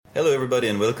Hello everybody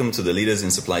and welcome to the Leaders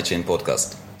in Supply Chain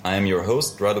podcast. I am your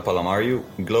host, Rado Palamariu,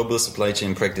 Global Supply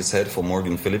Chain Practice Head for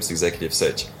Morgan Phillips Executive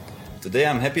Search. Today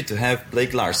I'm happy to have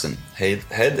Blake Larson, Head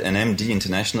and MD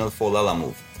International for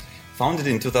Lalamove. Founded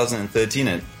in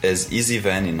 2013 as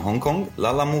EasyVan in Hong Kong,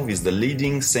 Lalamove is the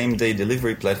leading same-day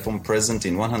delivery platform present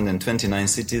in 129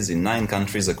 cities in 9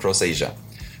 countries across Asia.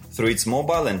 Through its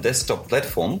mobile and desktop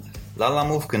platform,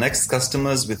 Lalamove connects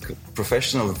customers with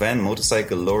professional van,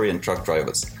 motorcycle, lorry and truck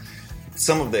drivers.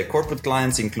 Some of their corporate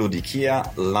clients include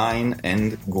IKEA, Line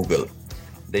and Google.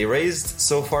 They raised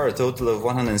so far a total of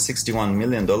 $161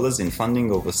 million in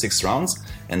funding over 6 rounds,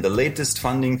 and the latest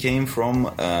funding came from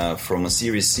a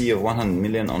Series C of $100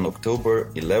 million on October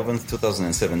 11,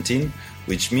 2017,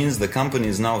 which means the company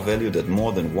is now valued at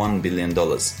more than $1 billion.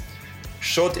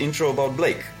 Short intro about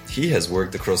Blake. He has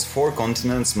worked across 4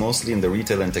 continents, mostly in the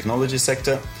retail and technology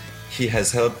sector. He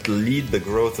has helped lead the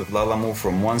growth of Lalamove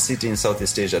from 1 city in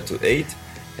Southeast Asia to 8,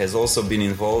 has also been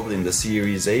involved in the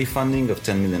Series A funding of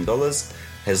 $10 million,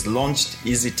 has launched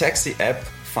Easy Taxi app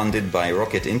funded by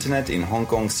Rocket Internet in Hong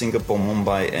Kong, Singapore,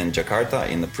 Mumbai and Jakarta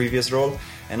in the previous role,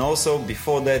 and also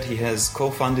before that he has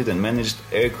co-funded and managed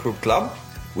Aircrew Club,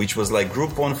 which was like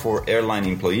Group 1 for airline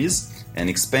employees, and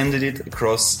expanded it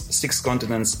across 6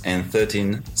 continents and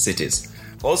 13 cities.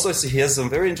 Also, he has some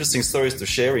very interesting stories to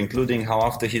share, including how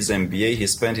after his MBA, he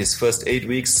spent his first 8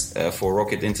 weeks for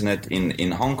Rocket Internet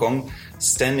in Hong Kong,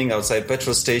 standing outside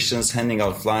petrol stations, handing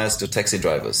out flyers to taxi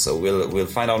drivers. So we'll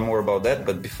find out more about that.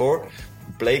 But before,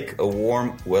 Blake, a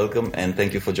warm welcome and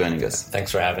thank you for joining us. Thanks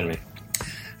for having me.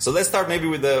 So let's start maybe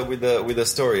with a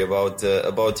story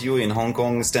about you in Hong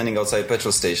Kong, standing outside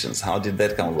petrol stations. How did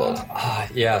that come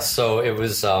about? So it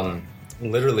was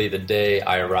literally the day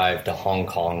I arrived to Hong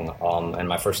Kong, and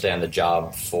my first day on the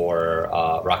job for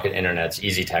Rocket Internet's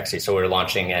Easy Taxi. So we were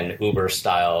launching an Uber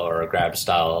style or a Grab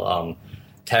style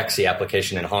taxi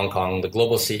application in Hong Kong. The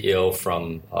global CEO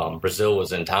from Brazil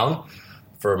was in town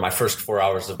for my first 4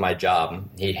 hours of my job.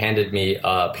 He handed me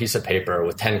a piece of paper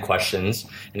with 10 questions,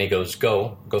 and he goes,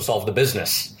 go solve the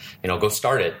business, go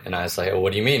start it. And I was like, oh,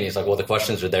 what do you mean? He's like, well, the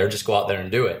questions are there, just go out there and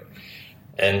do it.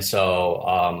 And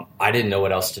so I didn't know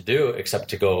what else to do except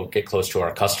to go get close to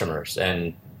our customers.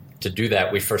 And to do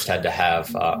that, we first had to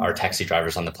have our taxi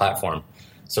drivers on the platform.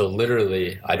 So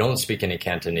literally, I don't speak any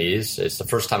Cantonese. It's the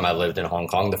first time I lived in Hong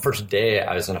Kong. The first day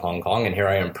I was in Hong Kong, and here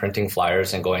I am printing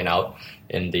flyers and going out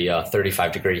in the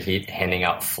 35-degree heat, handing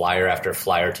out flyer after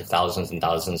flyer to thousands and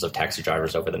thousands of taxi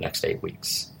drivers over the next 8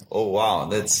 weeks. Oh wow,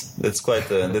 that's quite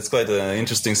an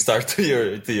interesting start to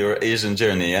your Asian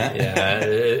journey, yeah. Yeah,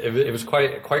 it was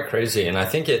quite crazy, and I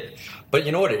think But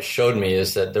you know what it showed me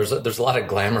is that there's a lot of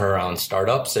glamour around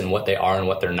startups and what they are and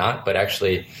what they're not, but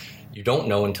actually you don't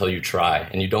know until you try,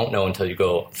 and you don't know until you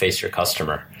go face your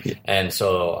customer. Yeah. And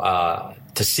so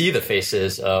to see the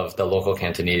faces of the local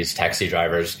Cantonese taxi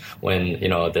drivers when,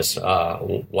 this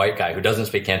white guy who doesn't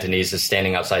speak Cantonese is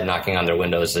standing outside knocking on their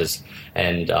windows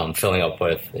and filling up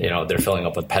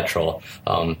with petrol.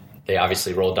 They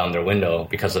obviously rolled down their window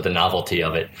because of the novelty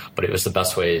of it, but it was the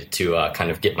best way to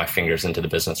kind of get my fingers into the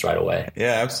business right away.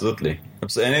 Yeah, absolutely.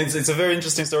 And it's a very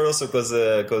interesting story also because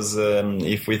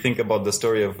if we think about the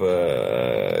story of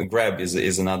Grab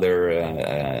is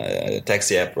another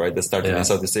taxi app, right, that started in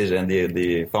Southeast Asia, and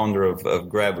the founder of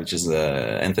Grab, which is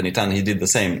Anthony Tan, he did the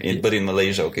same, but in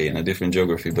Malaysia, in a different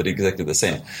geography, but exactly the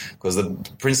same. Because the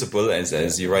principle,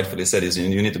 as you rightfully said, is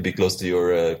you need to be close to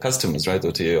your customers, right,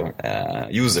 or to your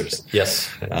users. Yes.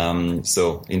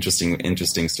 So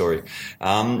interesting story.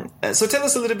 So tell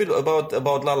us a little bit about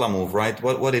Lalamove, right?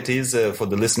 What it is for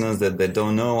the listeners that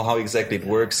don't know how exactly it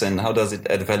works and how does it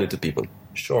add value to people.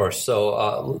 Sure.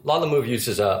 So Lalamove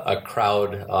uses a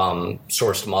crowd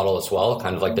sourced model as well,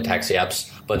 kind of like the taxi apps,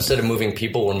 but instead of moving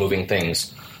people, we're moving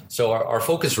things. So our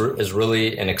focus is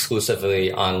really and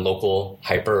exclusively on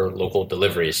hyper-local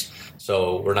deliveries.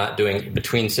 So we're not doing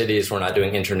between cities, we're not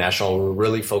doing international, we're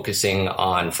really focusing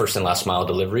on first and last mile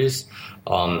deliveries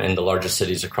in the largest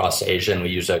cities across Asia, and we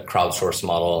use a crowdsourced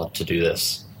model to do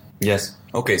this. Yes.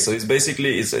 Okay, so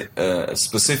it's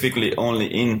specifically only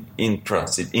in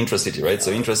intracity, right?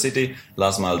 So intracity,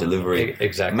 last mile delivery,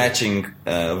 exactly, matching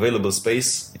available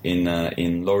space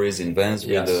in lorries, in vans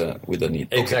with the need.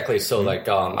 Exactly. Okay. So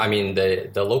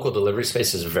the local delivery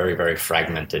space is very, very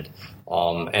fragmented,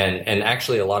 and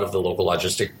actually a lot of the local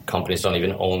logistic companies don't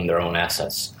even own their own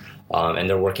assets. and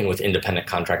they're working with independent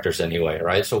contractors anyway,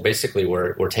 right? So basically,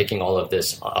 we're taking all of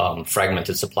this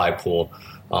fragmented supply pool,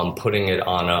 putting it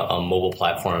on a mobile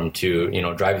platform to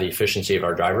drive the efficiency of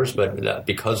our drivers. But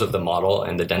because of the model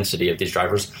and the density of these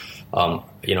drivers,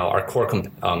 our core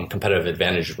competitive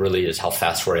advantage really is how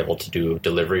fast we're able to do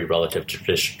delivery relative to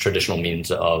traditional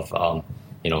means of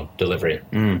delivery.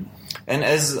 And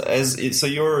so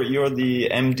you're the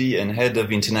MD and head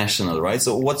of international, right?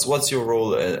 So what's your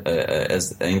role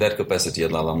as in that capacity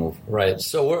at Lalamove? Right.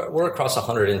 So we're across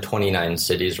 129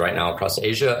 cities right now across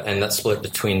Asia, and that's split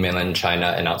between mainland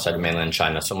China and outside of mainland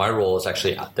China. So my role is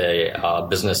actually the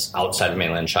business outside of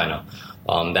mainland China.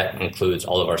 That includes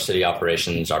all of our city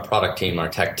operations, our product team, our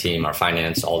tech team, our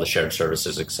finance, all the shared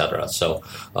services, etc. So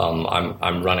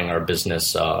I'm running our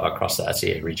business across the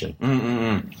SEA region.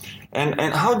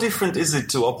 And how different is it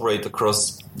to operate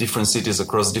across different cities,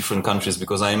 across different countries?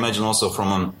 Because I imagine also from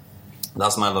a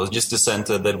last mile logistics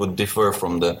center that would differ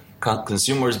from the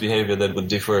consumer's behavior that would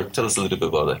differ. Tell us a little bit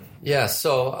about that. Yeah,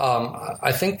 so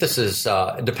I think this is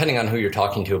depending on who you're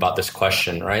talking to about this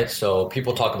question, right? So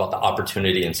people talk about the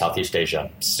opportunity in Southeast Asia,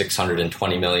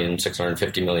 620 million,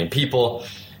 650 million people.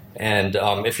 And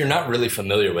if you're not really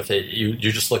familiar with it, you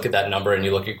just look at that number and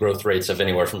you look at growth rates of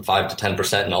anywhere from 5 to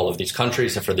 10% in all of these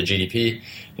countries and for the GDP,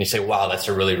 and you say, wow, that's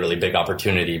a really, really big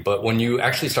opportunity. But when you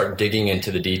actually start digging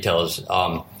into the details,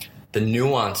 the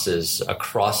nuances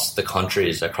across the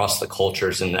countries, across the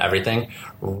cultures and everything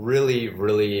really,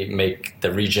 really make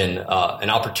the region an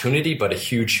opportunity, but a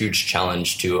huge, huge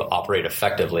challenge to operate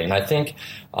effectively. And I think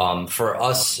for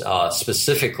us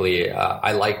specifically,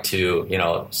 I like to,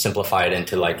 simplify it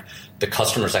into like the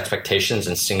customer's expectations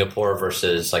in Singapore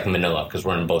versus like Manila, because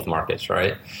we're in both markets,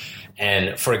 right?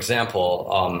 And for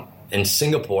example, in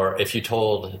Singapore, if you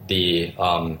told the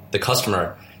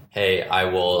customer, hey, I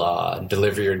will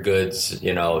deliver your goods,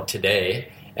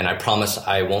 today, and I promise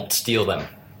I won't steal them,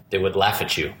 they would laugh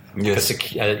at you. Yes.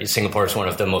 Because Singapore is one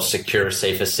of the most secure,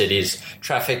 safest cities.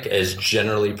 Traffic is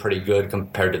generally pretty good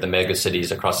compared to the mega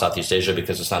cities across Southeast Asia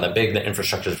because it's not that big. The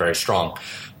infrastructure is very strong.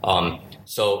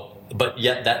 But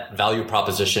yet that value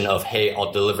proposition of, hey,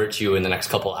 I'll deliver it to you in the next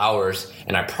couple hours,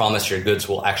 and I promise your goods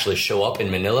will actually show up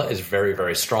in Manila is very,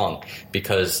 very strong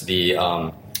because the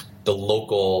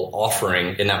local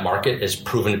offering in that market is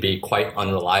proven to be quite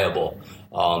unreliable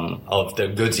of the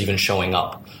goods even showing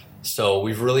up. So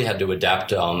we've really had to adapt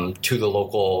to the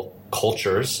local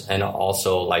cultures and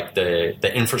also like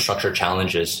the infrastructure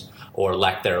challenges or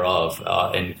lack thereof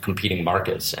in competing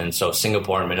markets. And so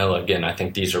Singapore and Manila, again, I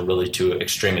think these are really two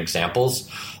extreme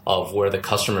examples of where the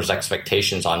customer's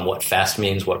expectations on what fast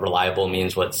means, what reliable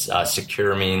means, what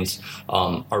secure means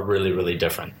are really, really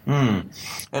different. And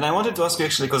I wanted to ask you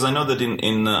actually, because I know that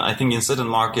I think in certain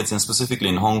markets and specifically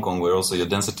in Hong Kong, where also your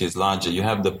density is larger, you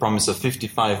have the promise of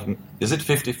 55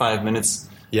 minutes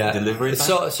delivery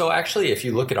time? So actually, if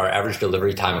you look at our average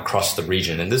delivery time across the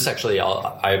region, and this actually,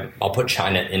 I'll put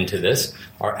China into this,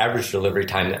 our average delivery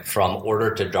time from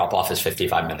order to drop off is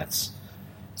 55 minutes.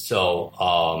 So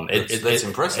that's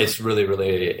impressive. It's really,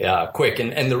 really quick.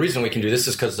 And the reason we can do this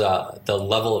is because the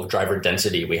level of driver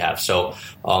density we have. So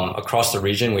across the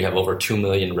region, we have over 2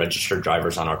 million registered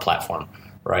drivers on our platform.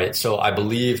 Right. So I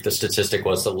believe the statistic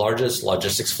was the largest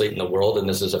logistics fleet in the world, and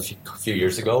this is a few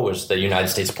years ago, was the United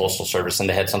States Postal Service, and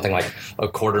they had something like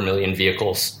 250,000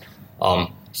 vehicles.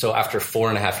 So after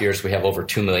 4.5 years, we have over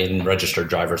 2 million registered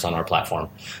drivers on our platform.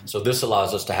 So this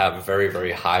allows us to have very,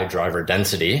 very high driver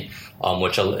density,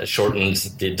 which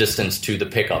shortens the distance to the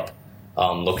pickup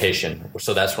location.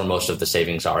 So that's where most of the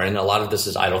savings are. And a lot of this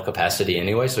is idle capacity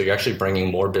anyway. So you're actually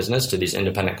bringing more business to these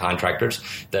independent contractors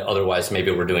that otherwise maybe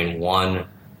we're doing 1-2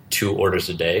 orders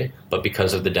a day. But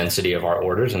because of the density of our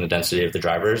orders and the density of the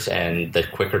drivers and the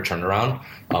quicker turnaround,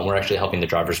 we're actually helping the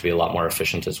drivers be a lot more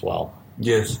efficient as well.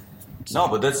 Yes. No,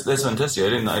 but that's fantastic. I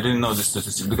didn't know this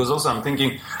statistic, because also I'm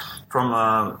thinking from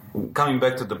coming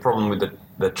back to the problem with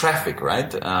the traffic, right?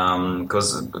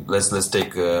 Because let's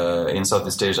take in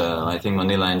Southeast Asia, I think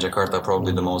Manila and Jakarta are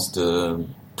probably the most the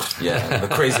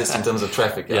craziest in terms of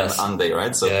traffic, yes. Aren't they,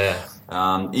 right? So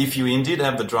if you indeed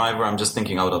have the driver, I'm just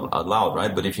thinking out loud,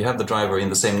 right? But if you have the driver in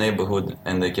the same neighborhood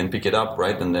and they can pick it up,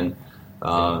 right, and then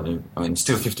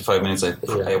still 55 minutes.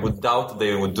 I would doubt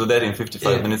they would do that in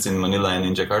 55 minutes in Manila and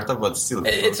in Jakarta, but still.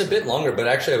 It's a bit longer, but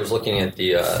actually I was looking at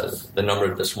the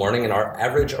number this morning, and our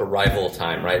average arrival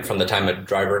time, right, from the time a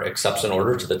driver accepts an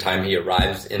order to the time he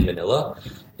arrives in Manila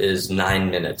is 9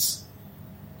 minutes.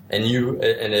 And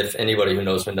if anybody who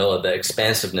knows Manila, the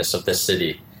expansiveness of this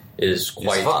city is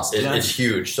quite fast. It's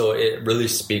huge. So it really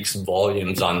speaks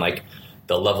volumes on like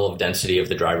the level of density of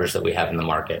the drivers that we have in the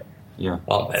market. Yeah.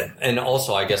 And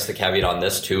also, I guess the caveat on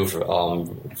this too,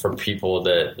 for people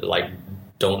that like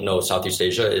don't know Southeast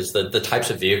Asia, is that the types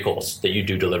of vehicles that you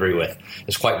do delivery with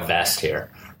is quite vast here,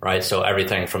 right? So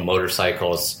everything from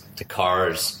motorcycles to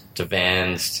cars to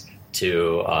vans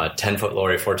to 10-foot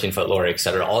lorry, 14-foot lorry, et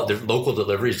cetera. All the local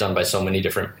deliveries done by so many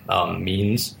different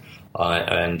means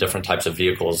and different types of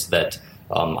vehicles that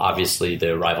obviously the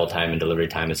arrival time and delivery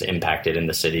time is impacted in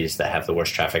the cities that have the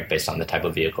worst traffic based on the type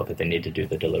of vehicle that they need to do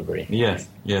the delivery. Yes.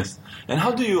 And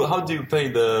how do you pay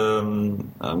the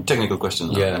technical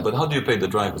question? Yeah. But how do you pay the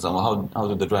drivers? How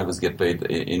do the drivers get paid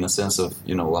in a sense of,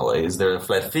 is there a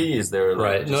flat fee? Is there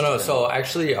right? No. So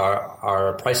actually,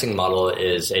 our pricing model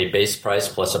is a base price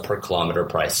plus a per kilometer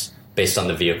price based on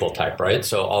the vehicle type, right?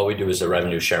 So all we do is a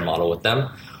revenue share model with them.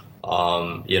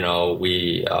 The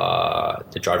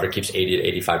driver keeps 80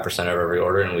 to 85% of every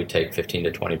order, and we take 15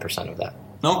 to 20% of that.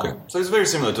 Okay, so it's very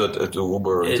similar to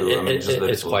Uber.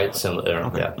 It's quite similar.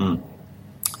 Okay. Yeah.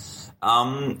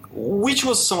 Which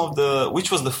was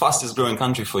the fastest growing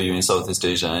country for you in Southeast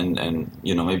Asia, and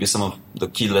maybe some of the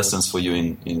key lessons for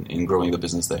you in growing the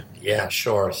business there? Yeah,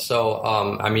 sure. So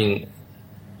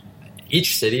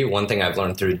each city, one thing I've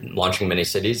learned through launching many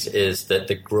cities is that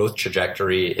the growth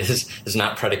trajectory is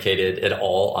not predicated at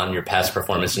all on your past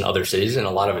performance in other cities. And a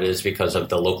lot of it is because of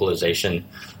the localization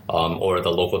or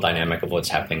the local dynamic of what's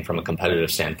happening from a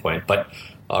competitive standpoint. But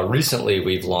recently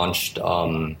we've launched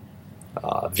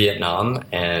Vietnam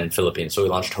and Philippines. So we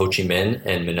launched Ho Chi Minh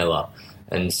and Manila.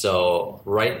 And so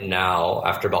right now,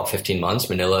 after about 15 months,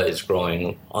 Manila is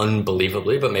growing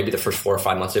unbelievably, but maybe the first 4 or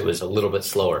 5 months it was a little bit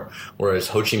slower. Whereas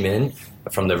Ho Chi Minh,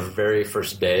 from the very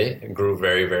first day, grew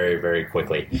very, very, very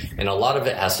quickly. And a lot of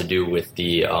it has to do with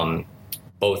the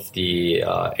both the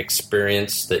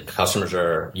experience that customers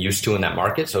are used to in that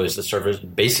market. So is the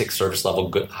basic service level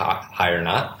good, high or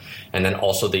not? And then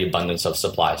also the abundance of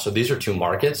supply. So these are two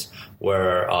markets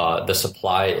where the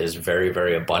supply is very,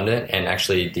 very abundant, and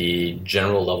actually the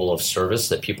general level of service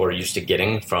that people are used to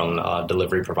getting from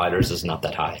delivery providers is not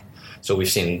that high. So we've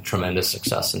seen tremendous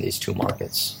success in these two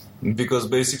markets. Because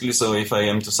basically, so if I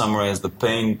am to summarize, the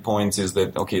pain points is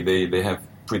that, okay, they have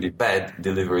pretty bad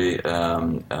delivery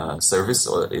service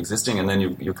or existing, and then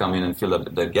you come in and fill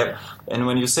up that gap. And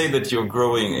when you say that you're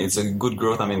growing, it's a good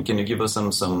growth. I mean, can you give us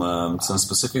some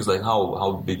specifics, like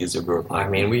how big is your growth? I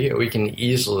mean, we can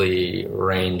easily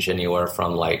range anywhere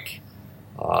from like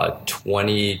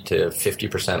 20 to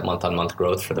 50% month-on-month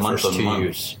growth for the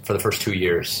first 2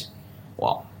 years.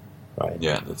 Wow. Right.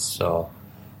 Yeah. That's so.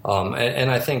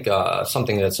 And I think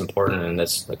something that's important and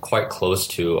that's quite close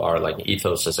to our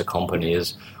ethos as a company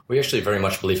is we actually very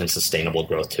much believe in sustainable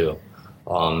growth too.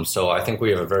 So I think we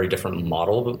have a very different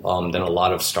model than a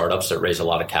lot of startups that raise a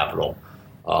lot of capital,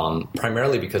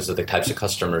 primarily because of the types of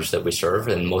customers that we serve,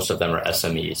 and most of them are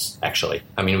SMEs, actually.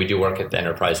 I mean, we do work at the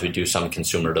enterprise. We do some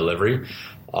consumer delivery,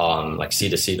 like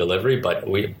C2C delivery, but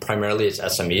primarily it's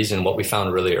SMEs. And what we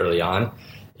found really early on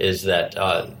is that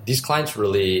these clients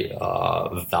really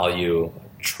value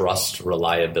trust,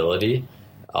 reliability,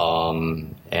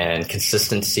 and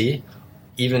consistency,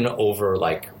 even over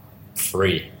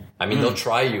free. I mean, they'll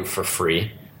try you for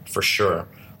free, for sure.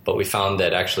 But we found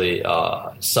that actually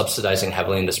subsidizing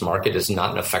heavily in this market is not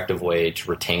an effective way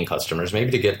to retain customers, maybe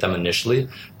to get them initially,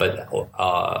 but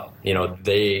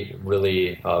they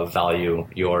really value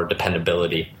your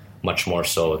dependability much more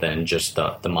so than just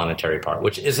the monetary part,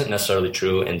 which isn't necessarily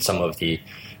true in some of the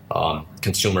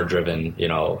consumer-driven,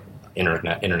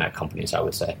 internet companies, I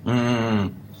would say.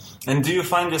 Mm. And do you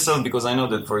find yourself, because I know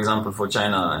that, for example, for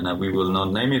China, and we will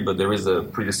not name it, but there is a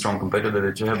pretty strong competitor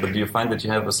that you have, but do you find that you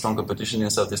have a strong competition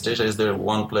in Southeast Asia? Is there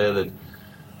one player that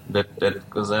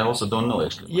because I also don't know,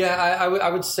 actually. Yeah, I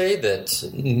would say that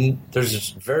there's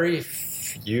very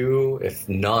few, if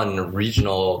none,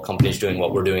 regional companies doing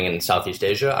what we're doing in Southeast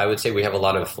Asia. I would say we have a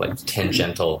lot of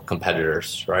tangential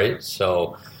competitors, right?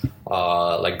 So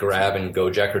Grab and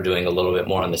Gojek are doing a little bit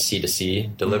more on the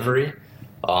C2C delivery,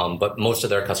 but most of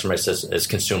their customer base is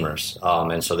consumers,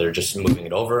 and so they're just moving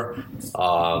it over.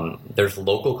 There's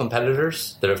local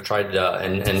competitors that have tried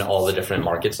in all the different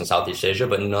markets in Southeast Asia,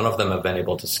 but none of them have been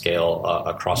able to scale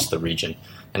across the region.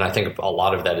 And I think a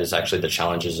lot of that is actually the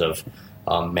challenges of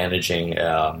managing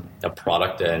a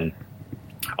product and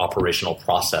operational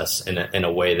process in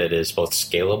a way that is both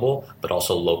scalable but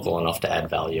also local enough to add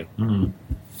value. Mm.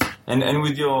 And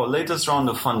with your latest round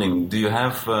of funding, do you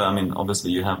have?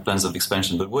 Obviously you have plans of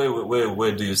expansion, but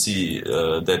where do you see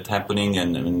that happening?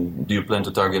 And do you plan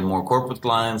to target more corporate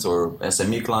clients or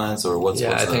SME clients, or what's?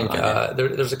 Yeah, I think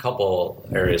there's a couple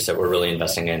areas that we're really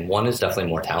investing in. One is definitely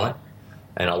more talent.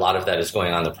 And a lot of that is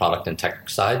going on the product and tech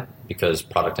side, because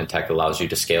product and tech allows you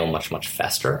to scale much, much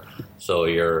faster. So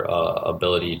your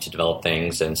ability to develop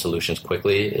things and solutions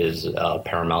quickly is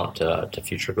paramount to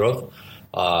future growth.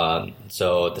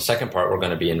 So the second part we're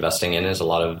going to be investing in is a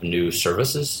lot of new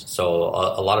services. So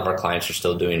a lot of our clients are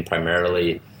still doing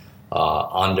primarily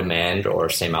on-demand or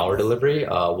same-hour delivery.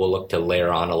 We'll look to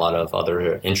layer on a lot of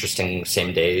other interesting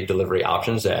same-day delivery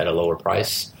options at a lower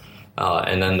price.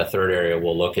 And then the third area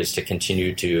we'll look is to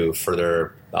continue to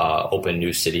further open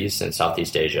new cities in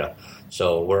Southeast Asia.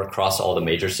 So we're across all the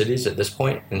major cities at this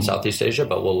point in Southeast Asia,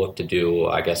 but we'll look to do,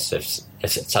 I guess, if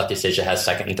Southeast Asia has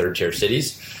second and third tier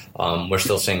cities, we're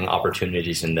still seeing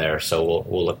opportunities in there. So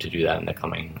we'll look to do that in the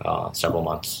coming several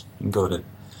months. Got it.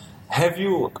 Have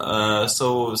you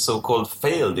so-called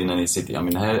failed in any city? I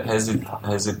mean, has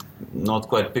it not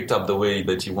quite picked up the way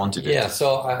that you wanted it? Yeah.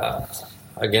 So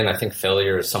again, I think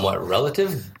failure is somewhat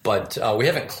relative, but we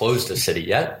haven't closed a city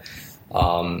yet.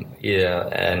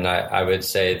 And I would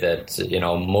say that,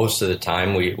 most of the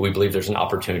time we believe there's an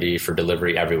opportunity for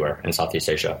delivery everywhere in Southeast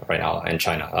Asia right now and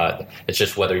China. It's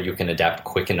just whether you can adapt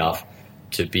quick enough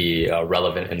to be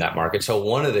relevant in that market. So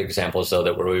one of the examples, though,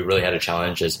 that where we really had a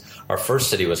challenge is our first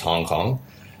city was Hong Kong.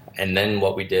 And then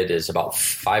what we did is about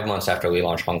 5 months after we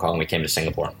launched Hong Kong, we came to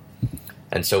Singapore.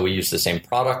 And so we used the same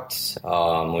product,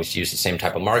 we used the same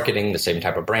type of marketing, the same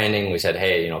type of branding. We said,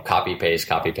 hey, copy,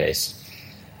 paste.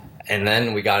 And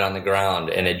then we got on the ground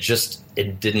and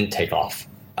it didn't take off.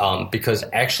 Because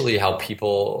actually how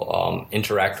people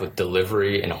interact with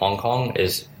delivery in Hong Kong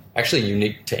is actually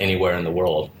unique to anywhere in the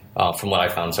world, from what I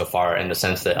found so far, in the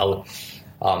sense that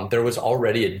there was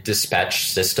already a dispatch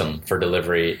system for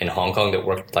delivery in Hong Kong that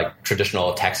worked like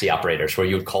traditional taxi operators, where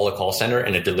you would call a call center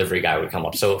and a delivery guy would come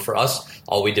up. So for us,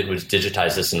 all we did was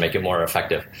digitize this and make it more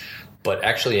effective. But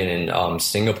actually in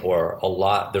Singapore,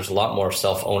 there's a lot more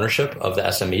self-ownership of the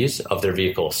SMEs of their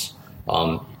vehicles,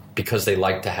 because they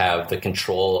like to have the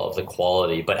control of the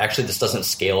quality. But actually this doesn't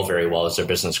scale very well as their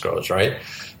business grows, right?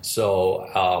 So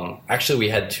actually we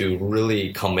had to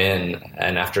really come in,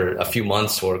 and after a few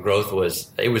months where growth was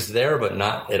there, but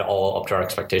not at all up to our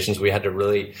expectations, we had to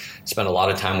really spend a lot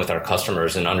of time with our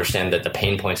customers and understand that the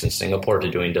pain points in Singapore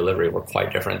to doing delivery were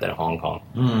quite different than Hong Kong.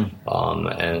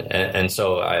 And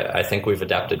so I think we've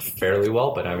adapted fairly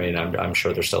well, but I mean, I'm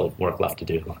sure there's still work left to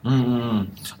do.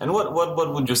 And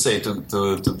what would you say,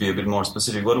 to be a bit more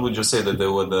specific, what would you say that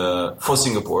there were for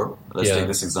Singapore, let's take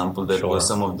this example, that was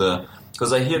some of the,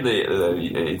 because I hear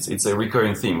it's a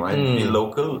recurring theme, right? Be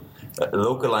local,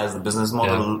 localize the business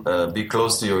model, be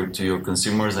close to your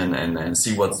consumers and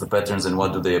see what's the patterns and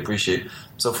what do they appreciate.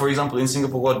 So, for example, in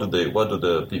Singapore, what do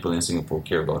the people in Singapore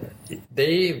care about?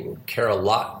 They care a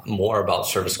lot more about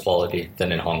service quality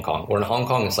than in Hong Kong. Where in Hong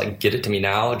Kong, it's like, get it to me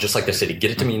now, just like the city. Get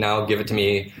it to me now, give it to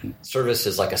me. Service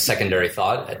is like a secondary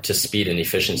thought to speed and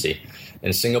efficiency.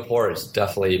 In Singapore, it's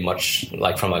definitely much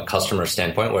like from a customer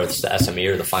standpoint, where it's the SME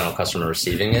or the final customer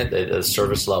receiving it, the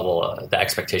service level, the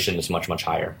expectation is much, much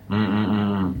higher.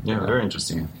 Yeah, very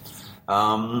interesting.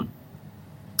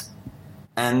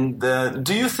 And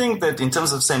do you think that in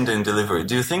terms of same-day delivery,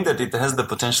 do you think that it has the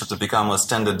potential to become a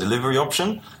standard delivery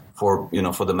option for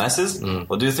the masses?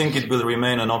 Or do you think it will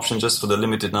remain an option just for the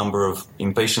limited number of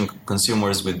impatient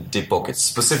consumers with deep pockets,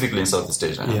 specifically in Southeast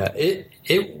Asia? Yeah,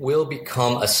 it will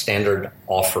become a standard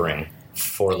offering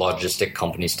for logistic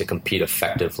companies to compete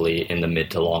effectively in the mid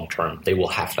to long term. They will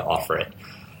have to offer it.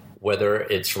 Whether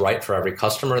it's right for every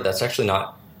customer, that's actually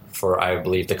not for, I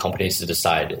believe, the companies to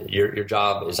decide. Your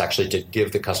job is actually to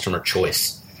give the customer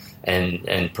choice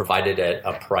and provide it at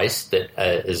a price that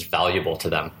is valuable to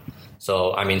them.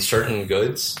 So, I mean, certain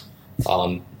goods,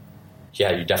 you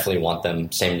definitely want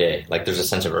them same day. Like, there's a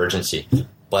sense of urgency.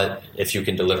 But if you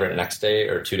can deliver it next day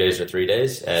or 2 days or 3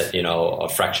 days at, a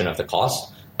fraction of the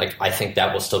cost, like, I think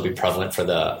that will still be prevalent for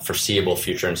the foreseeable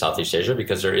future in Southeast Asia,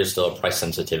 because there is still a price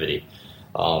sensitivity.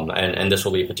 And this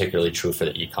will be particularly true for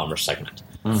the e-commerce segment.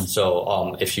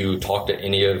 So if you talk to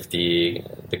any of the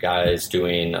guys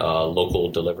doing local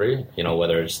delivery,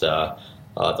 whether it's the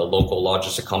local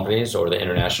logistic companies or the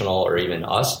international or even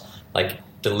us, like,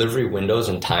 delivery windows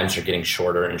and times are getting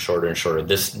shorter and shorter and shorter.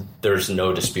 There's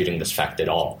no disputing this fact at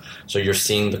all. So you're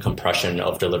seeing the compression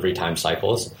of delivery time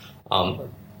cycles.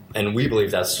 And we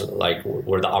believe that's like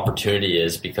where the opportunity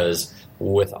is, because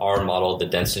with our model, the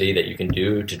density that you can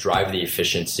do to drive the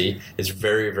efficiency is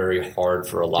very, very hard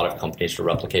for a lot of companies to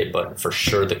replicate. But for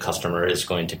sure, the customer is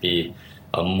going to be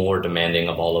more demanding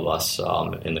of all of us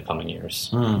in the coming years.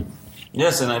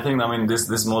 Yes, and I think,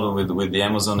 this model with the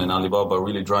Amazon and Alibaba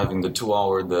really driving the 2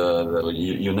 hour,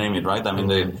 you name it, right? I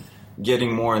mean,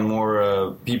 getting more and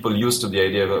more people used to the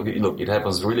idea of, okay, look, it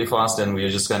happens really fast, and we're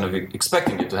just kind of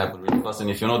expecting it to happen really fast. And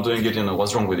if you're not doing it,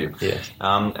 what's wrong with you? Yeah.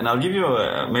 And I'll give you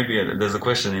there's a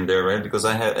question in there, right? Because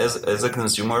I had, as a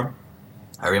consumer,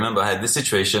 I remember I had this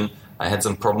situation. I had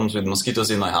some problems with mosquitoes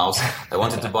in my house. I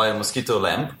wanted to buy a mosquito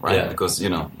lamp, right? Yeah. Because,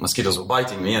 mosquitoes were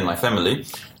biting me and my family.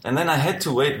 And then I had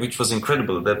to wait, which was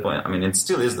incredible at that point. I mean, it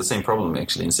still is the same problem,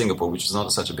 actually, in Singapore, which is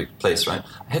not such a big place, right?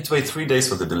 I had to wait 3 days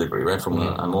for the delivery, right? From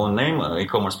an own name, an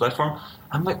e-commerce platform.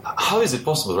 I'm like, how is it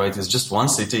possible, right? It's just one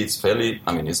city. It's fairly,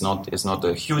 it's not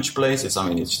a huge place.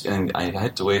 And I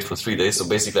had to wait for 3 days. So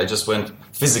basically, I just went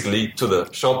physically to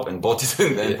the shop and bought it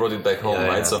and brought it back home,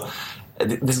 right? Yeah. So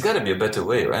there's got to be a better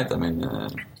way, right?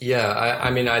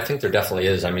 I think there definitely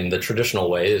is. I mean, the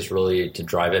traditional way is really to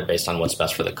drive it based on what's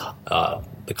best for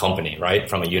the company, right?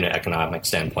 From a unit economic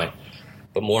standpoint.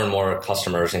 But more and more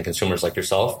customers and consumers like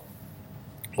yourself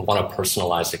want a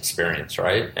personalized experience,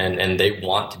 right? And they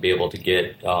want to be able to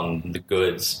get the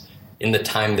goods in the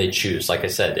time they choose. Like I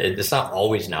said, it's not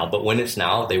always now, but when it's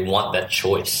now, they want that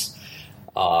choice.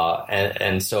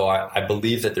 And so I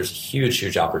believe that there's a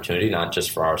huge opportunity, not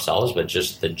just for ourselves, but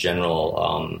just the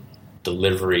general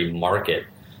delivery market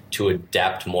to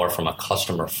adapt more from a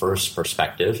customer first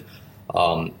perspective.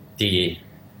 The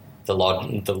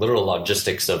literal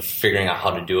logistics of figuring out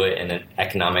how to do it in an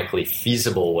economically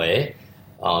feasible way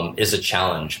is a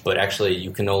challenge. But actually,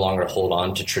 you can no longer hold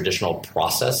on to traditional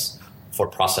process for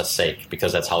process sake,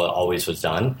 because that's how it always was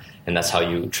done, and that's how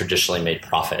you traditionally made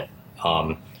profit.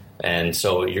 And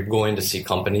so you're going to see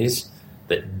companies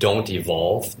that don't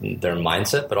evolve their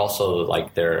mindset, but also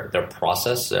like their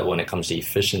process when it comes to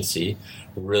efficiency,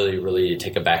 really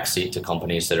take a back seat to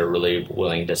companies that are really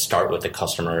willing to start with the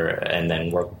customer and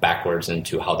then work backwards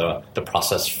into how the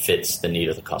process fits the need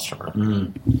of the customer.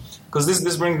 Because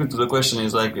this brings me to the question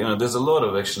is like, there's a lot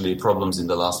of actually problems in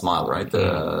the last mile,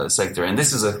 right? Sector. And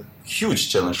this is a huge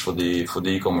challenge for the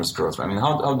e-commerce growth. I mean,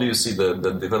 how do you see the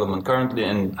development currently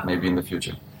and maybe in the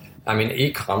future? I mean,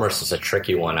 e-commerce is a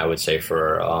tricky one, I would say,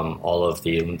 for all of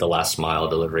the last mile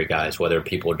delivery guys, whether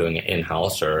people are doing it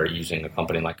in-house or using a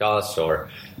company like us or,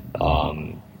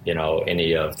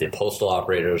 any of the postal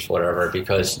operators, whatever,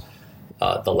 because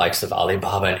the likes of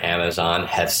Alibaba and Amazon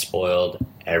have spoiled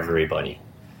everybody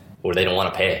where they don't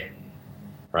want to pay,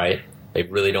 right? They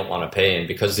really don't want to pay. And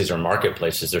because these are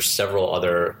marketplaces, there's several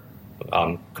other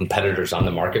competitors on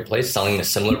the marketplace selling a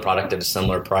similar product at a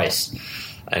similar price.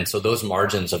 And so those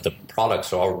margins of the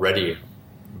products are already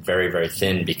very, very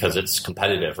thin because it's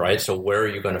competitive, right? So where are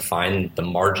you going to find the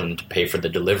margin to pay for the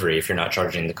delivery if you're not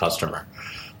charging the customer?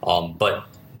 But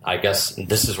I guess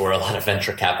this is where a lot of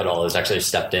venture capital has actually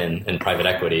stepped in private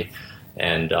equity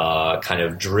and kind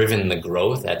of driven the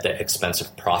growth at the expense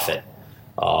of profit.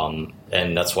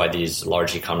 And that's why these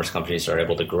large e-commerce companies are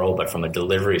able to grow. But from a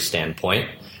delivery standpoint,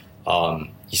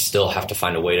 you still have to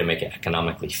find a way to make it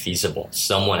economically feasible.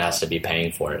 Someone has to be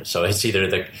paying for it. So it's either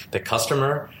the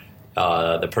customer,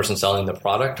 the person selling the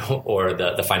product, or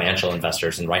the financial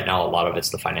investors. And right now, a lot of it's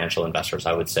the financial investors,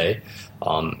 I would say,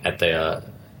 at the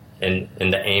in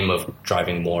the aim of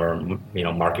driving more,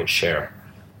 market share.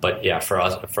 But yeah, for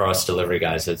us delivery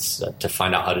guys, it's to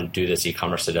find out how to do this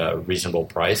e-commerce at a reasonable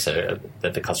price that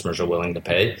the customers are willing to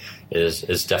pay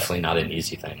is definitely not an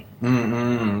easy thing.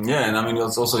 Mm-hmm. Yeah, and I mean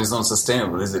it's not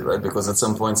sustainable, is it? Right? Because at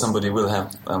some point somebody will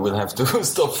have to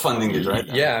stop funding it, right?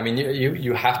 Yeah, I mean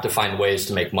you have to find ways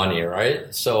to make money,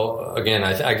 right? So again,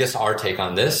 I guess our take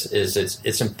on this is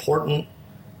it's important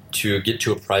to get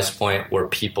to a price point where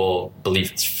people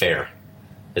believe it's fair.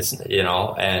 It's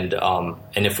and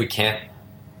if we can't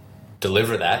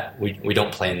deliver that, we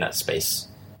don't play in that space,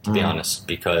 to be honest,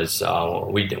 because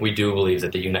we do believe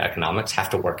that the unit economics have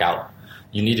to work out.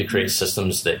 You need to create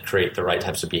systems that create the right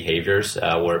types of behaviors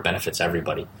where it benefits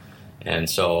everybody. And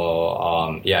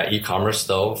so, e-commerce,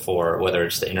 though, for whether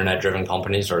it's the internet-driven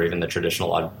companies or even the traditional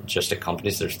logistic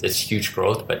companies, there's huge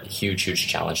growth, but huge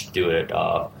challenge to do it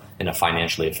in a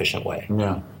financially efficient way.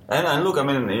 Yeah. And look, I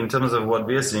mean, in terms of what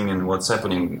we're seeing and what's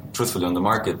happening truthfully on the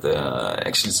market,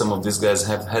 actually some of these guys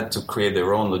have had to create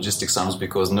their own logistics arms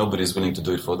because nobody's willing to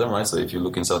do it for them, right? So if you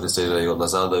look in Southeast Asia, you have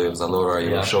Lazada, you have Zalora,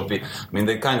 you have Shopee. I mean,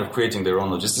 they're kind of creating their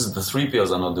own logistics. The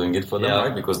 3PLs are not doing it for them,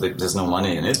 right? Because there's no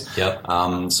money in it.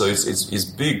 So it's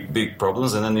big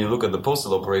problems. And then you look at the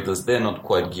postal operators, they're not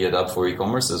quite geared up for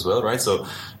e-commerce as well, right? So,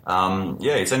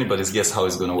 it's anybody's guess how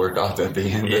it's going to work out at the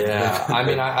end. Yeah, I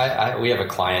mean, we have a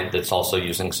client that's also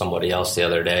using somebody else the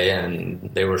other day, and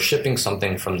they were shipping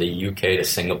something from the UK to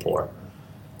Singapore,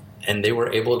 and they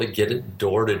were able to get it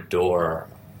door to door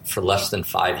for less than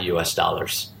 $5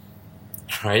 US.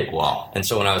 right? Wow. And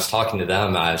so when I was talking to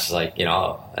them, I was like, and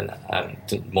I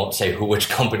won't say which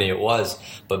company it was,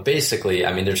 but basically,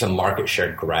 I mean, there's a market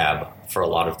share grab for a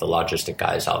lot of the logistic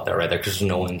guys out there, right? Because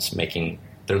no one's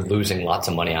they're losing lots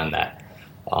of money on that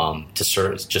to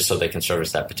serve, just so they can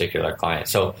service that particular client.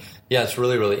 So yeah, it's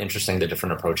really, really interesting the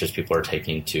different approaches people are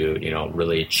taking to,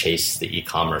 really chase the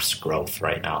e-commerce growth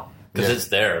right now. Because it's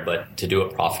there, but to do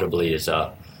it profitably is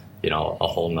a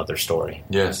whole nother story.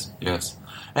 Yes.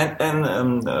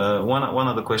 And one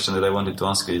other question that I wanted to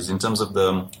ask you is in terms of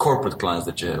the corporate clients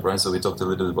that you have, right? So we talked a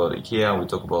little bit about IKEA, we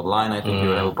talked about Line. I think you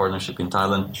have a partnership in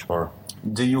Thailand. Sure.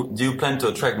 Do you plan to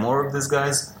attract more of these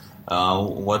guys?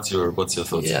 What's your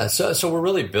thoughts? Yeah, so we're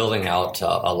really building out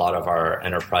a lot of our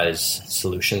enterprise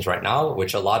solutions right now,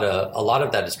 which a lot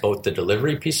of that is both the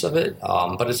delivery piece of it,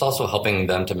 but it's also helping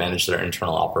them to manage their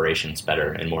internal operations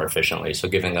better and more efficiently. So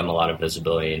giving them a lot of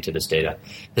visibility into this data.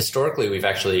 Historically, we've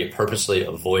actually purposely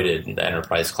avoided the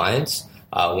enterprise clients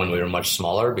when we were much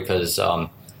smaller because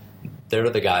they're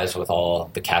the guys with all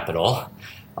the capital.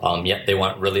 Yet they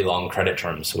want really long credit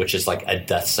terms, which is like a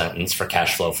death sentence for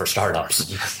cash flow for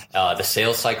startups. The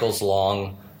sales cycle's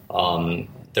long.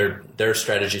 Their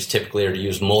strategies typically are to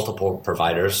use multiple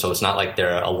providers, so it's not like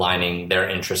they're aligning their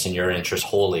interests and your interests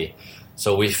wholly.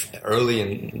 So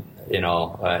when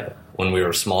we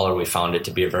were smaller, we found it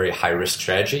to be a very high risk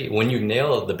strategy. When you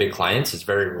nail the big clients, it's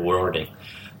very rewarding.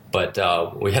 But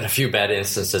we had a few bad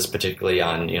instances, particularly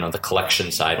on the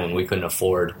collection side, when we couldn't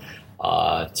afford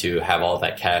to have all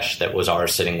that cash that was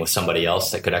ours sitting with somebody else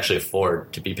that could actually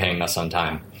afford to be paying us on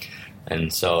time.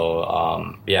 And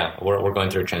so, we're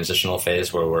going through a transitional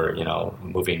phase where we're,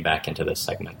 moving back into this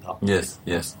segment, though. Yes.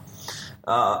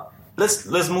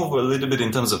 Let's move a little bit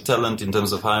in terms of talent, in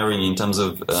terms of hiring, in terms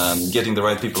of getting the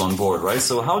right people on board, right?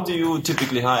 So how do you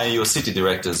typically hire your city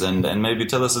directors? And maybe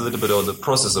tell us a little bit about the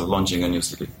process of launching a new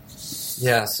city.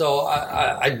 Yeah, so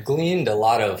I gleaned a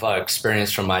lot of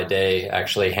experience from my day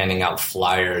actually handing out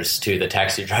flyers to the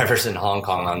taxi drivers in Hong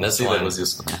Kong on this one. That was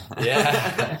useful.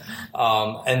 Yeah.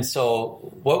 And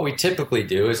so what we typically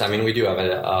do is, we do have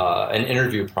an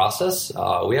interview process.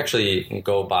 We actually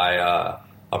go by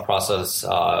a process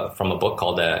from a book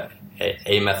called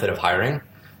A Method of Hiring.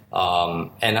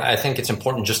 And I think it's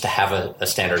important just to have a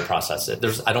standard process.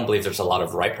 I don't believe there's a lot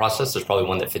of right process. There's probably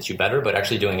one that fits you better, but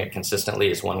actually doing it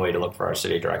consistently is one way to look for our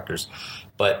city directors.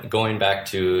 But going back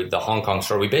to the Hong Kong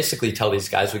story, we basically tell these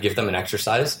guys, we give them an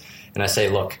exercise, and I say,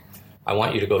 look, I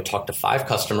want you to go talk to 5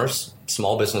 customers,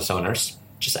 small business owners,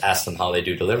 just ask them how they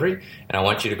do delivery, and I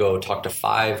want you to go talk to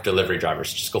 5 delivery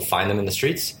drivers. Just go find them in the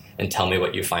streets and tell me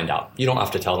what you find out. You don't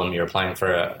have to tell them you're applying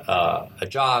for a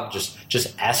job.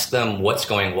 Just ask them what's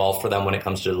going well for them when it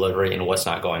comes to delivery and what's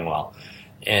not going well.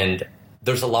 And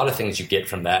there's a lot of things you get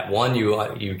from that. One,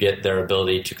 you get their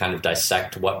ability to kind of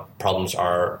dissect what problems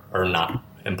are not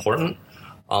important,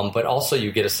 but also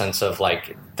you get a sense of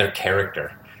like their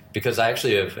character. Because I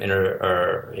actually have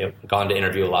gone to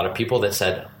interview a lot of people that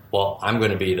said, well, I'm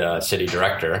going to be the city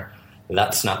director.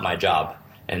 That's not my job.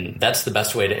 And that's the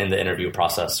best way to end the interview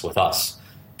process with us,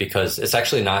 because it's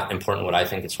actually not important what I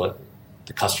think, it's what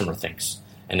the customer thinks.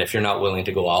 And if you're not willing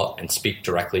to go out and speak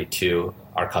directly to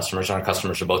our customers, and our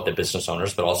customers are both the business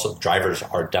owners, but also drivers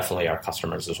are definitely our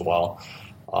customers as well,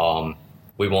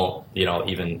 we won't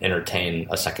even entertain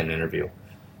a second interview.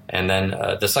 And then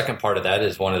the second part of that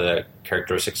is one of the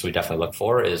characteristics we definitely look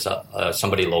for is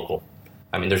somebody local.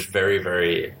 There's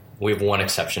we have one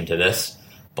exception to this,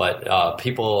 but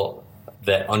people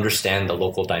that understand the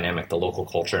local dynamic, the local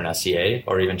culture in SEA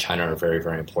or even China are very,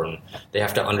 very important. They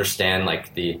have to understand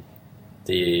like the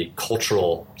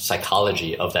cultural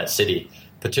psychology of that city,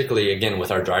 particularly again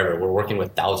with our driver. We're working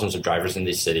with thousands of drivers in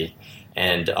this city,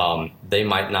 and they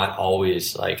might not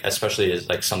always especially as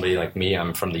like somebody like me,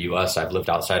 I'm from the US, I've lived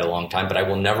outside a long time, but I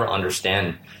will never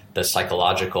understand the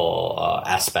psychological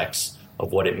aspects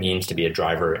of what it means to be a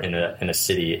driver in a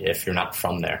city if you're not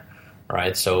from there.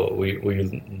 Right, so we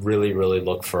really, really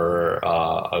look for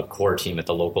a core team at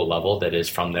the local level that is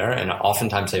from there, and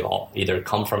oftentimes they've all either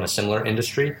come from a similar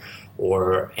industry,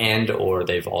 or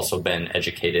they've also been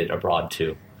educated abroad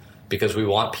too, because we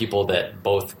want people that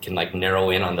both can like narrow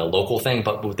in on the local thing,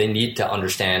 but they need to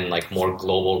understand like more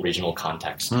global, regional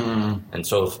context, and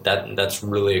so that's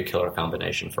really a killer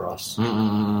combination for us.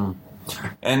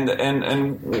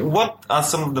 And what are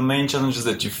some of the main challenges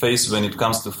that you face when it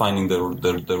comes to finding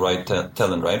the right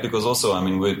talent, right? Because also,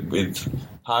 with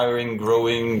hiring,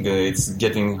 growing, it's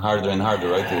getting harder and harder,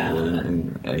 right?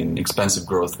 In expensive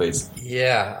growth phase.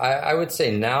 Yeah, I would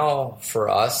say now for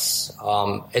us,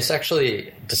 it's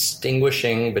actually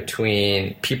distinguishing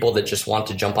between people that just want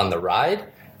to jump on the ride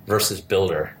versus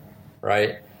builder,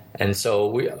 right? And so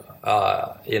we,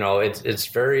 it's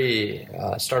very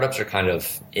startups are kind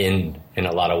of in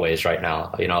a lot of ways right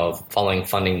now. Following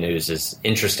funding news is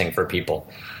interesting for people,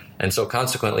 and so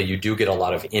consequently, you do get a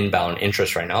lot of inbound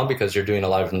interest right now because you're doing a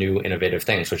lot of new innovative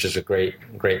things, which is a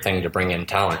great thing to bring in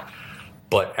talent.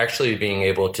 But actually being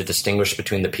able to distinguish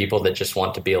between the people that just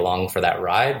want to be along for that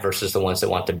ride versus the ones that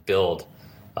want to build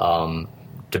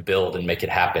and make it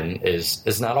happen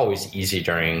is not always easy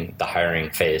during the hiring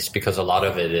phase, because a lot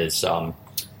of it is the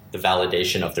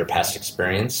validation of their past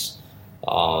experience,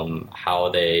 how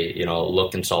they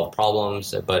look and solve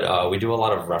problems. But we do a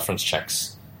lot of reference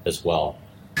checks as well.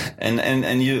 And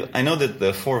I know that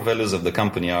the 4 values of the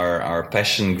company are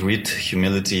passion, grit,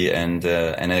 humility, and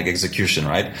execution,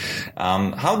 right?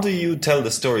 How do you tell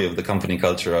the story of the company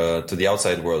culture to the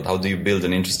outside world? How do you build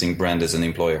an interesting brand as an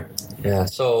employer? Yeah,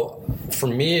 so for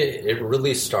me, it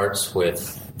really starts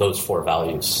with those 4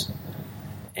 values.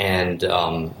 And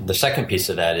the second piece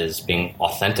of that is being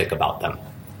authentic about them.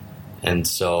 And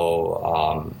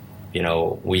so,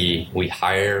 we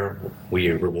hire,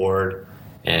 we reward,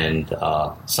 and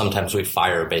sometimes we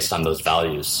fire based on those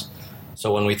values.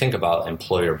 So when we think about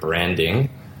employer branding,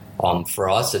 for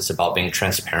us, it's about being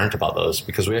transparent about those,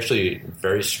 because we actually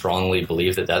very strongly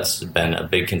believe that that's been a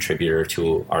big contributor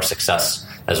to our success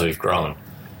as we've grown.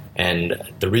 And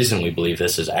the reason we believe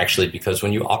this is actually because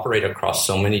when you operate across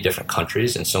so many different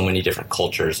countries and so many different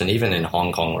cultures, and even in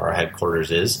Hong Kong where our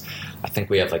headquarters is, I think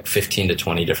we have like 15 to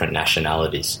 20 different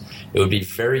nationalities. It would be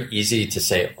very easy to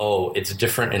say, oh, it's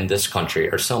different in this country,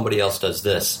 or somebody else does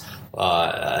this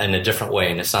in a different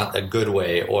way, and it's not a good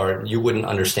way, or you wouldn't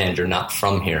understand, you're not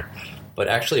from here. But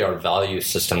actually our value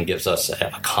system gives us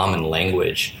a common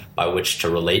language by which to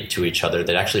relate to each other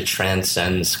that actually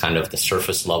transcends kind of the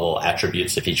surface level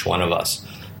attributes of each one of us.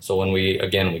 So when we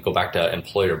go back to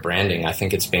employer branding, I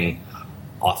think it's being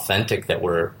authentic that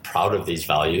we're proud of these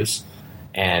values,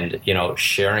 and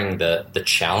sharing the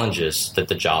challenges that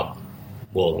the job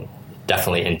will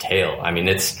definitely entail. I mean,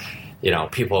 it's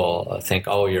people think,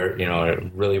 oh, you're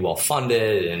really well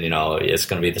funded, and it's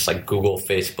going to be this like Google,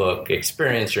 Facebook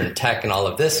experience, you're in tech and all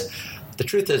of this. The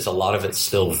truth is, a lot of it's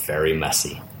still very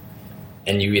messy,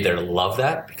 and you either love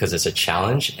that because it's a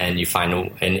challenge, and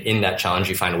in that challenge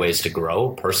you find ways to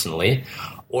grow personally,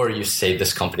 or you say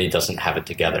this company doesn't have it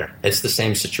together. It's the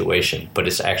same situation, but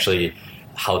it's actually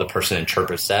how the person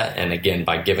interprets that. And again,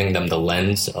 by giving them the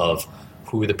lens of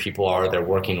who the people are they're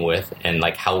working with, and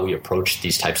like how we approach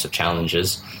these types of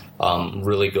challenges,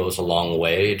 really goes a long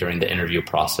way during the interview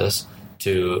process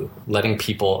to letting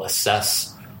people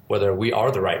assess whether we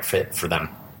are the right fit for them.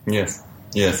 Yes.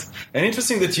 And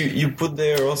interesting that you put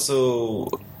there also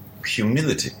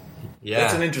humility. Yeah.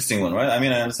 That's an interesting one, right? I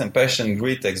mean, I understand passion,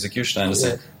 grit, execution, I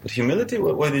understand. Yeah. But humility,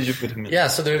 why did you put humility? Yeah,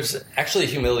 so there's actually,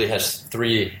 humility has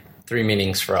three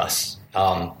meanings for us.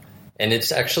 And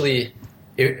it's actually,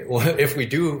 if we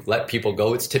do let people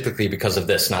go, it's typically because of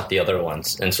this, not the other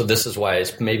ones. And so this is why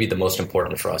it's maybe the most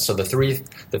important for us. So the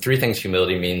three things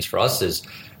humility means for us is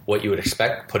what you would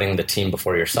expect, putting the team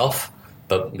before yourself.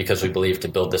 But because we believe to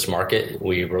build this market,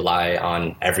 we rely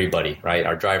on everybody, right?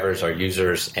 Our drivers, our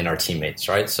users, and our teammates,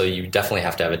 right? So you definitely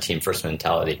have to have a team first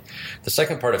mentality. The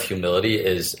second part of humility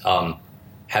is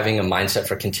having a mindset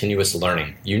for continuous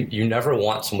learning. You never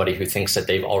want somebody who thinks that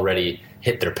they've already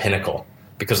hit their pinnacle,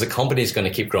 because the company is going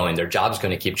to keep growing, their job's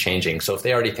going to keep changing. So if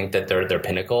they already think that they're their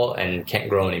pinnacle and can't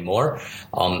grow anymore,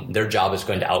 their job is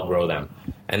going to outgrow them.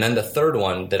 And then the third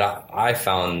one that I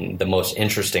found the most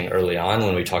interesting early on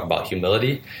when we talk about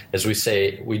humility is we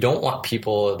say we don't want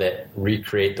people that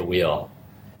recreate the wheel.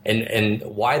 And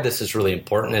why this is really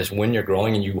important is when you're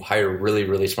growing and you hire really,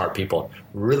 really smart people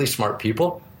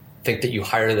think that you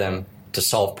hire them to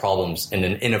solve problems in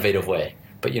an innovative way.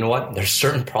 But you know what? There's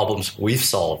certain problems we've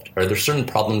solved, or there's certain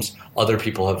problems other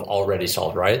people have already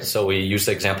solved, right? So we use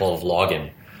the example of login.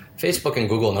 Facebook and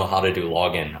Google know how to do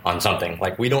login on something.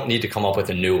 Like, we don't need to come up with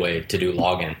a new way to do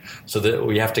login. So that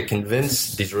we have to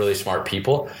convince these really smart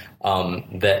people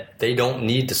that they don't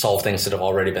need to solve things that have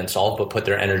already been solved, but put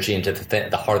their energy into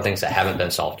the hard things that haven't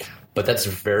been solved. But that's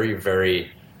very,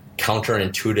 very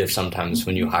counterintuitive sometimes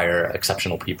when you hire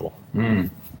exceptional people.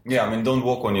 Yeah, I mean, don't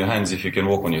walk on your hands if you can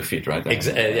walk on your feet, right?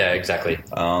 Yeah, exactly.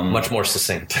 Much more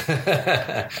succinct.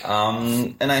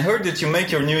 And I heard that you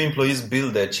make your new employees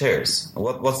build their chairs.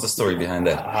 What's the story behind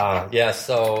that?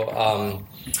 So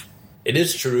it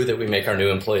is true that we make our new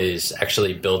employees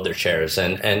actually build their chairs.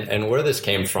 And where this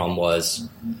came from was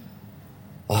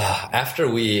after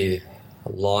we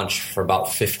launched for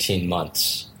about 15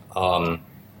 months,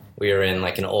 we were in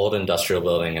like an old industrial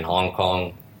building in Hong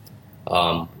Kong.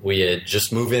 We had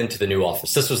just moved into the new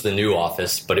office. This was the new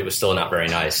office, but it was still not very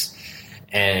nice.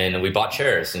 And we bought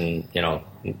chairs and,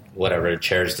 whatever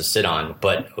chairs to sit on.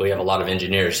 But we have a lot of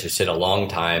engineers who sit a long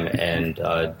time and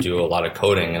do a lot of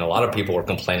coding. And a lot of people were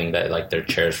complaining that like their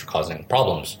chairs were causing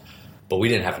problems. But we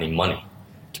didn't have any money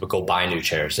to go buy new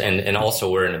chairs. And also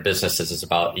we're in a business that is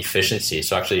about efficiency.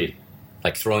 So actually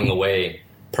like throwing away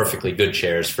perfectly good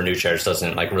chairs for new chairs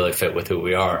doesn't like really fit with who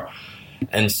we are.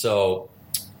 And so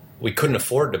we couldn't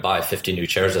afford to buy 50 new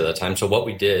chairs at that time. So what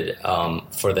we did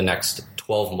for the next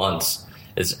 12 months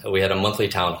is we had a monthly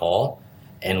town hall,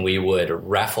 and we would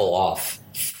raffle off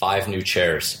 5 new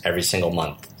chairs every single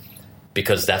month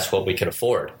because that's what we could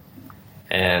afford.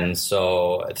 And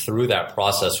so through that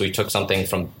process, we took something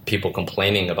from people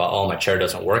complaining about, oh, my chair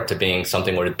doesn't work, to being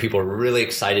something where people were really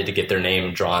excited to get their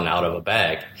name drawn out of a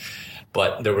bag.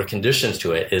 But there were conditions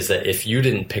to it, is that if you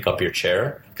didn't pick up your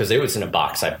chair, because it was in a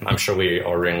box, I'm sure we're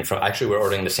ordering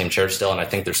the same chair still, and I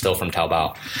think they're still from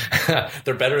Taobao.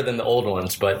 They're better than the old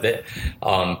ones, but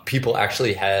people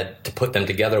actually had to put them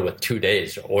together with 2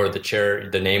 days, or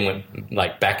the name went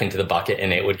like back into the bucket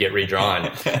and it would get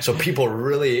redrawn. So people were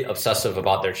really obsessive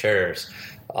about their chairs.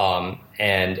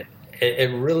 And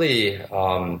it really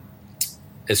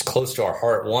is close to our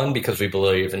heart. 1, because we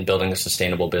believe in building a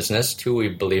sustainable business. 2, we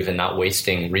believe in not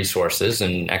wasting resources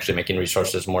and actually making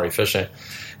resources more efficient.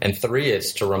 And 3,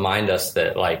 it's to remind us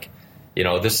that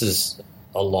this is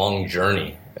a long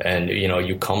journey, and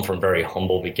you come from very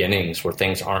humble beginnings where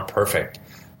things aren't perfect,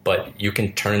 but you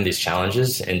can turn these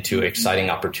challenges into exciting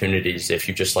opportunities if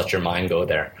you just let your mind go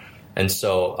there. And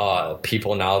so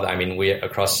people now, we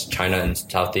across China and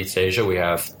Southeast Asia, we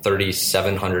have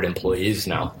 3,700 employees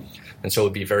now. And so it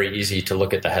would be very easy to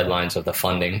look at the headlines of the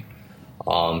funding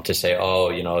to say,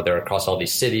 they're across all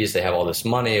these cities, they have all this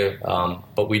money,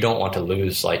 but we don't want to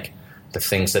lose the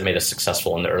things that made us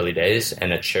successful in the early days.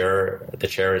 And the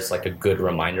chair is like a good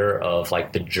reminder of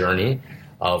the journey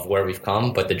of where we've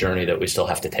come, but the journey that we still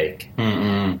have to take.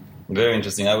 Mm-hmm. Very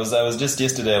interesting. I was just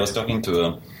yesterday, I was talking to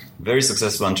a very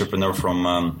successful entrepreneur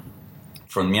from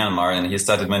Myanmar, and he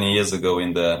started many years ago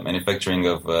in the manufacturing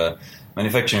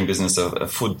business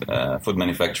of food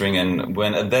manufacturing. And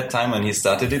at that time when he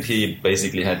started it, he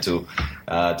basically had to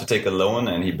take a loan,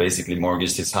 and he basically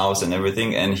mortgaged his house and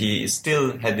everything, and he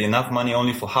still had enough money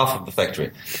only for half of the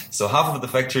factory. So half of the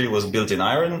factory was built in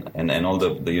iron and all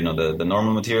the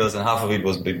normal materials, and half of it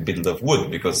was built of wood,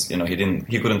 because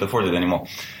he couldn't afford it anymore.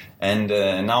 And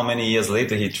now, many years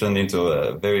later, he turned into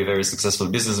a very, very successful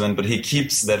businessman. But he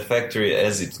keeps that factory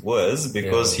as it was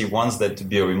because he wants that to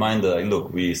be a reminder.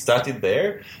 Look, we started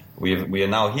there. We are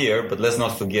now here, but let's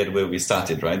not forget where we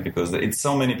started, right? Because it's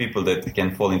so many people that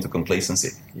can fall into complacency.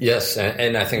 Yes,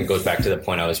 and I think it goes back to the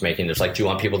point I was making. There's do you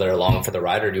want people that are along for the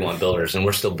ride, or do you want builders? And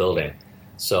we're still building.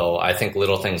 So I think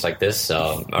little things like this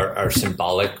are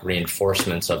symbolic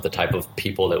reinforcements of the type of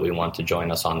people that we want to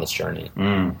join us on this journey.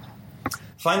 Mm.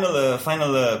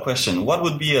 Final question. What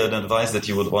would be an advice that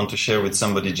you would want to share with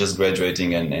somebody just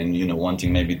graduating and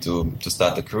wanting maybe to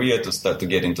start a career, to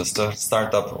get into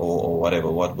startup or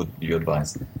whatever? What would you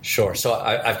advise? Sure. So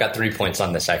I've got 3 points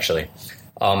on this, actually.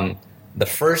 The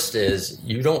first is,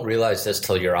 you don't realize this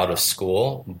till you're out of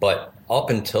school, but up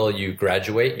until you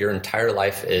graduate, your entire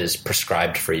life is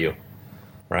prescribed for you.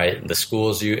 Right? The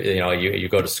schools, you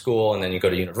go to school, and then you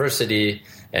go to university,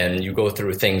 and you go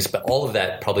through things, but all of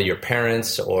that, probably your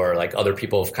parents or other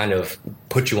people have kind of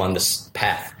put you on this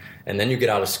path. And then you get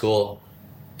out of school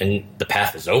and the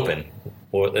path is open,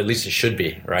 or at least it should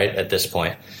be, right, at this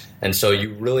point. And so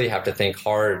you really have to think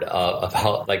hard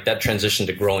about that transition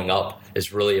to growing up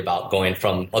is really about going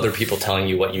from other people telling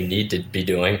you what you need to be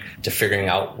doing to figuring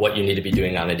out what you need to be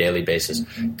doing on a daily basis.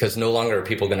 Because no longer are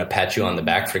people going to pat you on the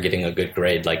back for getting a good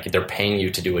grade. They're paying you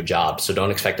to do a job. So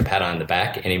don't expect a pat on the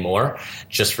back anymore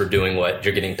just for doing what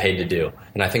you're getting paid to do.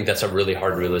 And I think that's a really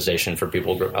hard realization for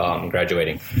people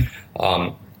graduating.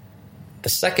 The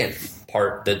second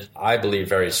part that I believe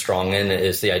very strong in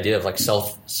is the idea of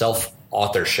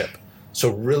self-authorship. So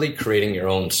really creating your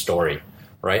own story,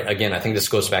 right? Again, I think this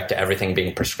goes back to everything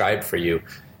being prescribed for you.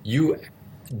 You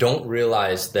don't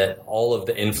realize that all of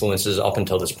the influences up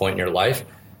until this point in your life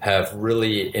have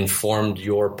really informed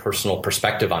your personal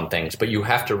perspective on things. But you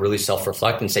have to really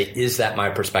self-reflect and say, is that my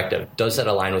perspective? Does that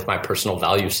align with my personal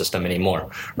value system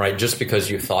anymore? Right? Just because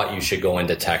you thought you should go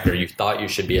into tech, or you thought you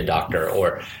should be a doctor,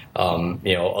 or a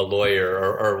lawyer,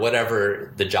 or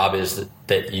whatever the job is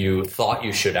that you thought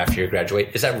you should after you graduate,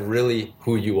 is that really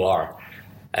who you are?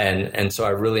 And so I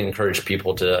really encourage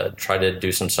people to try to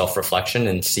do some self-reflection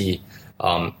and see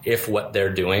if what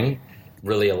they're doing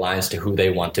really aligns to who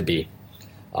they want to be.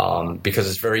 because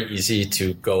it's very easy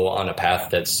to go on a path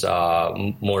that's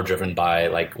more driven by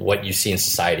like what you see in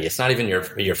society. It's not even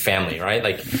your family, right?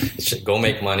 Like, go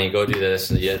make money, go do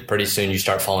this. Pretty soon you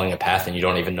start following a path and you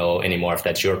don't even know anymore if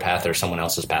that's your path or someone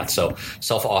else's path. So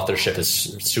self-authorship is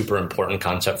super important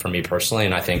concept for me personally,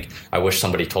 and I think I wish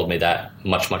somebody told me that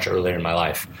much earlier in my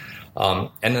life. And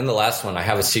then the last one, I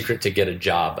have a secret to get a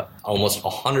job almost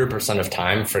 100% of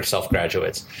time for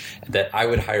self-graduates, that I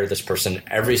would hire this person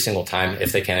every single time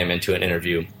if they came into an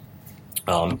interview,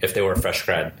 if they were a fresh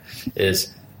grad,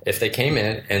 is if they came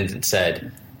in and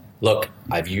said, look,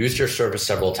 I've used your service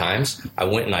several times. I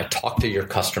went and I talked to your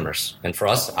customers. And for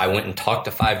us, I went and talked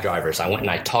to 5 drivers. I went and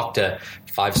I talked to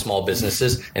 5 small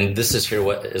businesses, and this is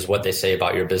what they say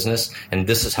about your business, and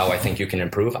this is how I think you can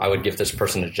improve. I would give this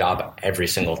person a job every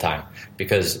single time,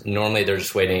 because normally they're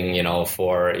just waiting,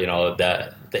 for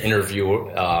the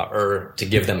interviewer to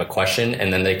give them a question,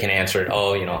 and then they can answer it.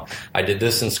 Oh, I did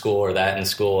this in school or that in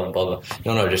school, and blah blah.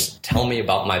 No, just tell me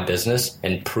about my business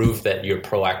and prove that you're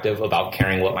proactive about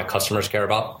caring what my customers care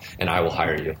about, and I will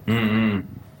hire you. Mm-hmm.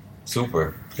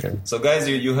 Super. Yeah. So guys,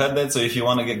 you heard that. So if you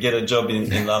want to get a job in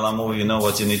Lalamove, you know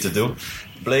what you need to do.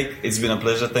 Blake, it's been a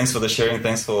pleasure. Thanks for the sharing.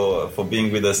 Thanks for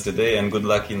being with us today, and good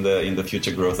luck in the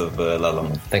future growth of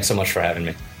Lalamove. Thanks so much for having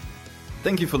me.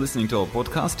 Thank you for listening to our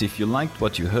podcast. If you liked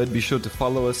what you heard, be sure to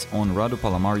follow us on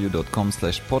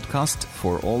radopalamario.com/podcast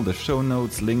for all the show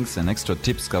notes, links, and extra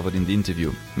tips covered in the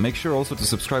interview. Make sure also to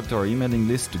subscribe to our emailing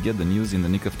list to get the news in the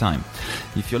nick of time.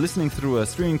 If you're listening through a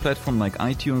streaming platform like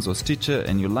iTunes or Stitcher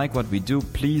and you like what we do,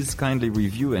 please kindly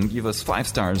review and give us 5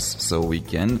 stars so we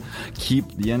can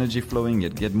keep the energy flowing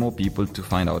and get more people to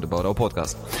find out about our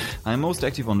podcast. I'm most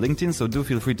active on LinkedIn, so do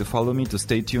feel free to follow me to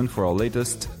stay tuned for our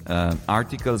latest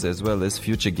articles as well as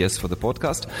future guests for the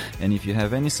podcast. And if you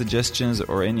have any suggestions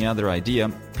or any other idea,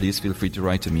 please feel free to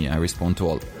write to me. I respond to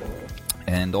all.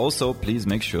 And also, please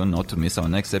make sure not to miss our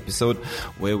next episode,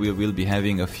 where we will be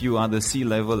having a few other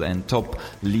C-level and top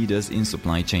leaders in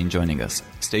supply chain joining us.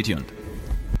 Stay tuned.